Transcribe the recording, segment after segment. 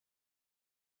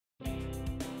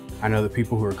I know that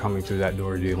people who are coming through that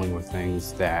door are dealing with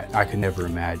things that I could never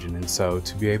imagine, and so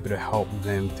to be able to help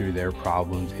them through their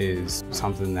problems is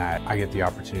something that I get the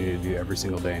opportunity to do every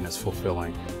single day, and it's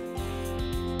fulfilling.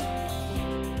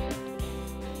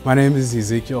 My name is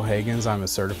Ezekiel Hagans. I'm a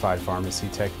certified pharmacy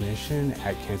technician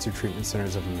at Cancer Treatment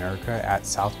Centers of America at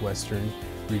Southwestern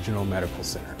Regional Medical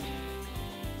Center.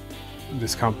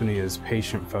 This company is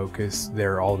patient-focused.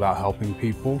 They're all about helping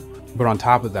people. But on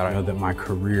top of that, I know that my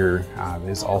career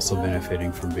is also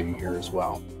benefiting from being here as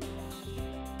well.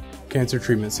 Cancer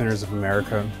Treatment Centers of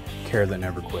America, care that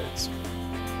never quits.